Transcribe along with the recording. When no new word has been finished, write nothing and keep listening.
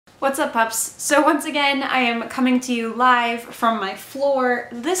What's up, pups? So once again, I am coming to you live from my floor,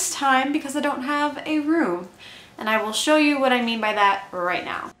 this time because I don't have a room. And I will show you what I mean by that right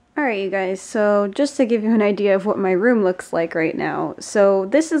now. Alright you guys, so just to give you an idea of what my room looks like right now. So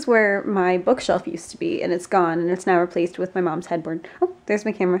this is where my bookshelf used to be, and it's gone, and it's now replaced with my mom's headboard. Oh, there's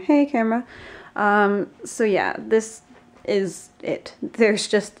my camera. Hey, camera. So yeah, this is it. There's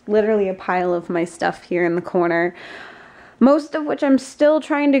just literally a pile of my stuff here in the corner. Most of which I'm still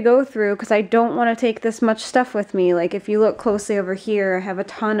trying to go through because I don't want to take this much stuff with me. Like if you look closely over here, I have a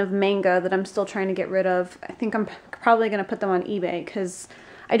ton of manga that I'm still trying to get rid of. I think I'm probably going to put them on eBay because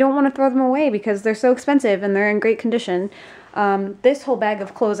I don't want to throw them away because they're so expensive and they're in great condition. This whole bag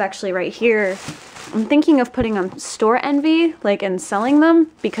of clothes actually right here, I'm thinking of putting on Store Envy, like, and selling them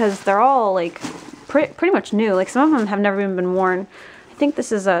because they're all like pretty much new. Like some of them have never even been worn. I think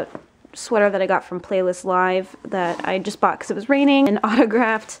this is a sweater that I got from Playlist Live that I just bought because it was raining, and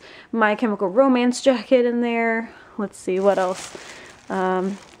autographed My Chemical Romance jacket in there. Let's see what else.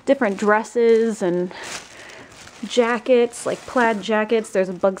 Different dresses and jackets, like plaid jackets. There's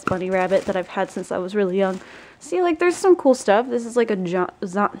a Bugs Bunny rabbit that I've had since I was really young. See, like there's some cool stuff. This is like a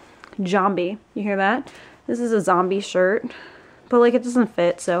zombie. You hear that? This is a zombie shirt. But like it doesn't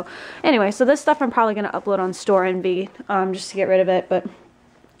fit, so anyway, so this stuff I'm probably going to upload on Store Envy just to get rid of it, but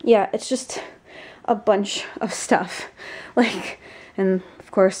yeah, it's just a bunch of stuff. Like, and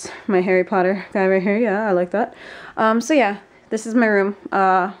of course, my Harry Potter guy right here. Yeah, I like that. So yeah, this is my room.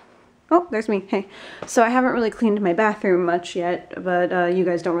 Oh, there's me. Hey. So I haven't really cleaned my bathroom much yet, but you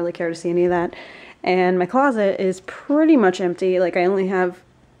guys don't really care to see any of that. And my closet is pretty much empty. Like, I only have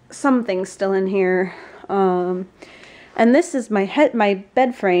some things still in here. And this is my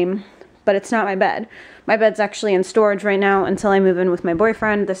bed frame, but it's not my bed. My bed's actually in storage right now until I move in with my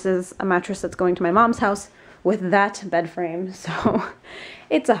boyfriend. This is a mattress that's going to my mom's house with that bed frame, so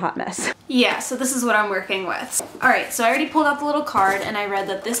it's a hot mess. Yeah, so this is what I'm working with. Alright, so I already pulled out the little card and I read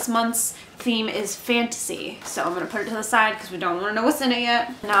that this month's theme is fantasy. So I'm going to put it to the side because we don't want to know what's in it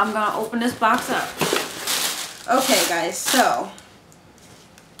yet. Now I'm going to open this box up. Okay guys, so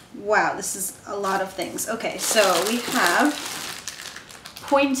wow, this is a lot of things. Okay, so we have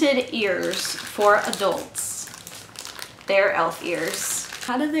pointed ears for adults. They're elf ears.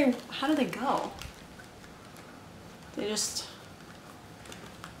 How do they go? They just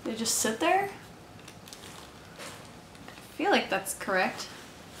sit there? I feel like that's correct,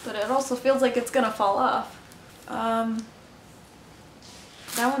 but it also feels like it's gonna fall off. That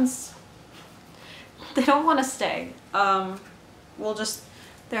one's, they don't want to stay. They're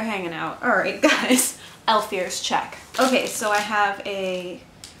hanging out. Alright guys, elf ears check. Okay, so I have a,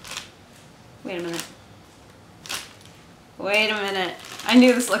 wait a minute. Wait a minute. I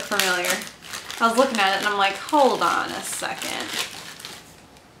knew this looked familiar. I was looking at it and I'm like, hold on a second.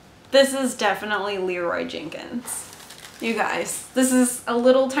 This is definitely Leroy Jenkins. You guys, this is a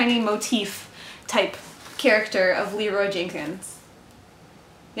little tiny motif type character of Leroy Jenkins.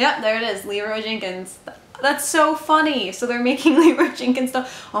 Yep, there it is, Leroy Jenkins. That's so funny. So they're making Leroy Jenkins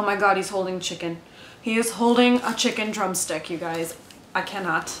stuff. Oh my god, he's holding chicken. He is holding a chicken drumstick, you guys. I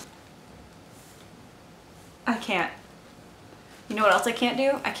cannot. I can't. You know what else I can't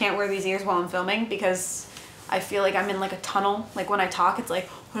do? I can't wear these ears while I'm filming because I feel like I'm in like a tunnel. Like when I talk, it's like,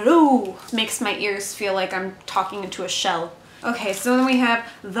 hello. Makes my ears feel like I'm talking into a shell. Okay, so then we have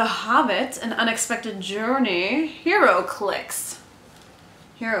The Hobbit, An Unexpected Journey, Hero Clicks.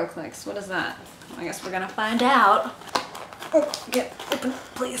 Hero Clicks, what is that? I guess we're gonna find out. Oh, get open,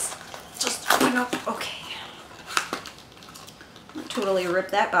 please. Just open up. Okay. I'll totally rip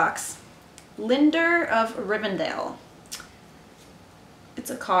that box. Linder of Rivendell.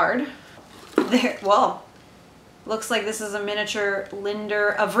 It's a card. There, well, looks like this is a miniature Linder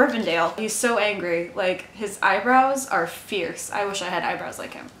of Rivendell. He's so angry. Like, his eyebrows are fierce. I wish I had eyebrows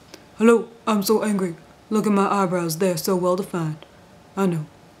like him. Hello, I'm so angry. Look at my eyebrows. They're so well defined. I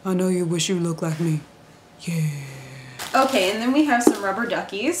know you wish you looked like me. Yeah. Okay, and then we have some rubber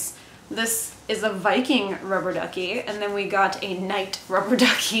duckies. This is a Viking rubber ducky, and then we got a knight rubber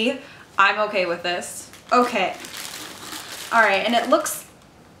ducky. I'm okay with this. Okay. Alright, and it looks...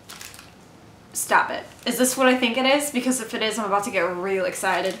 Stop it. Is this what I think it is? Because if it is, I'm about to get real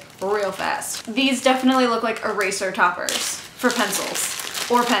excited real fast. These definitely look like eraser toppers for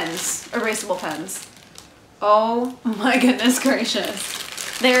pencils. Or pens. Erasable pens. Oh my goodness gracious.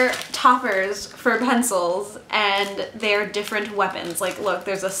 They're toppers for pencils, and they're different weapons. Like, look,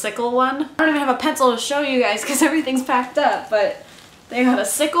 there's a sickle one. I don't even have a pencil to show you guys because everything's packed up, but they got a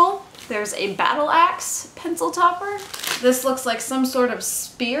sickle. There's a battle axe pencil topper. This looks like some sort of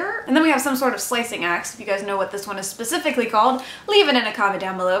spear. And then we have some sort of slicing axe. If you guys know what this one is specifically called, leave it in a comment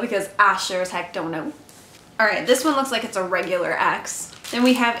down below because I sure as heck don't know. Alright, this one looks like it's a regular axe. Then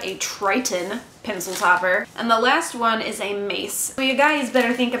we have a Triton pencil topper. And the last one is a mace. So you guys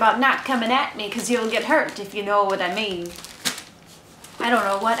better think about not coming at me because you'll get hurt if you know what I mean. I don't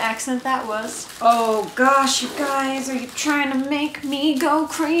know what accent that was. Oh gosh, you guys, are you trying to make me go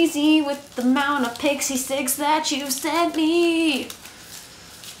crazy with the amount of pixie sticks that you sent me?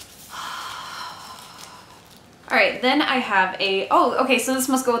 Alright, then I have a, oh, okay, so this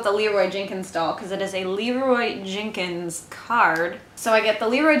must go with the Leroy Jenkins doll because it is a Leroy Jenkins card. So I get the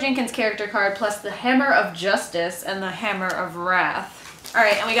Leroy Jenkins character card plus the Hammer of Justice and the Hammer of Wrath.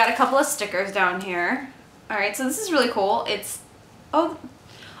 Alright, and we got a couple of stickers down here. Alright, so this is really cool. It's, oh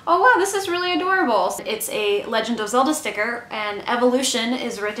wow, this is really adorable. It's a Legend of Zelda sticker, and Evolution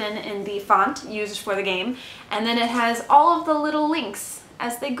is written in the font used for the game, and then it has all of the little links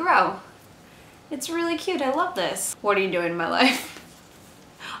as they grow. It's really cute, I love this. What are you doing in my life?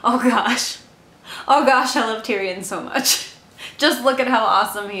 Oh gosh. Oh gosh, I love Tyrion so much. Just look at how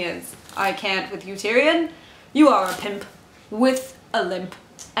awesome he is. I can't with you, Tyrion. You are a pimp with a limp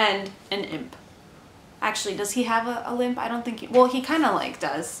and an imp. Actually, does he have a limp? I don't think he, well, he kind of like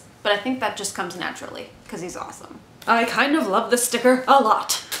does, but I think that just comes naturally because he's awesome. I kind of love this sticker a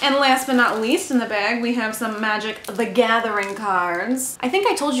lot. And last but not least in the bag, we have some Magic the Gathering cards. I think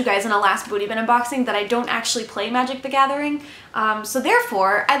I told you guys in a last Booty Bin unboxing that I don't actually play Magic the Gathering, so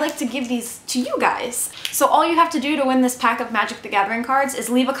therefore I'd like to give these to you guys. So all you have to do to win this pack of Magic the Gathering cards is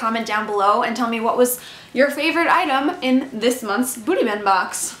leave a comment down below and tell me what was your favorite item in this month's Booty Bin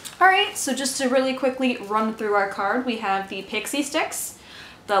box. Alright, so just to really quickly run through our card, we have the Pixie Sticks,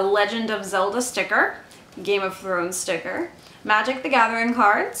 the Legend of Zelda sticker, Game of Thrones sticker, Magic the Gathering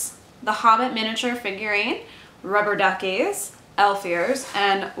cards, the Hobbit miniature figurine, rubber duckies, elf ears,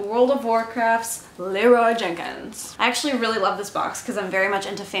 and World of Warcraft's Leroy Jenkins. I actually really love this box because I'm very much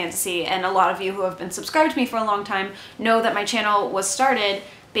into fantasy, and a lot of you who have been subscribed to me for a long time know that my channel was started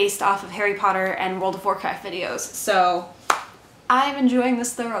based off of Harry Potter and World of Warcraft videos, so I'm enjoying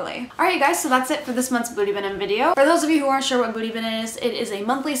this thoroughly. Alright guys, so that's it for this month's Booty Bin video. For those of you who aren't sure what Booty Bin is, it is a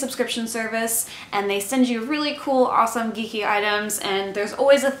monthly subscription service and they send you really cool, awesome, geeky items, and there's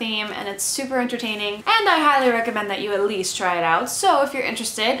always a theme and it's super entertaining, and I highly recommend that you at least try it out. So if you're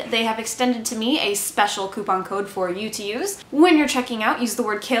interested, they have extended to me a special coupon code for you to use. When you're checking out, use the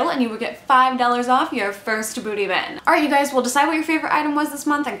word KILL and you will get $5 off your first Booty Bin. Alright you guys, well, decide what your favorite item was this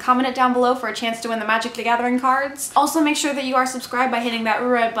month and comment it down below for a chance to win the Magic the Gathering cards. Also make sure that you are subscribe by hitting that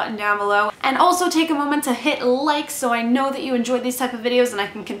red button down below, and also take a moment to hit like so I know that you enjoyed these type of videos and I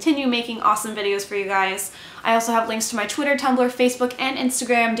can continue making awesome videos for you guys. I also have links to my Twitter, Tumblr, Facebook, and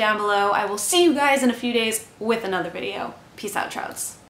Instagram down below. I will see you guys in a few days with another video. Peace out, Trouts.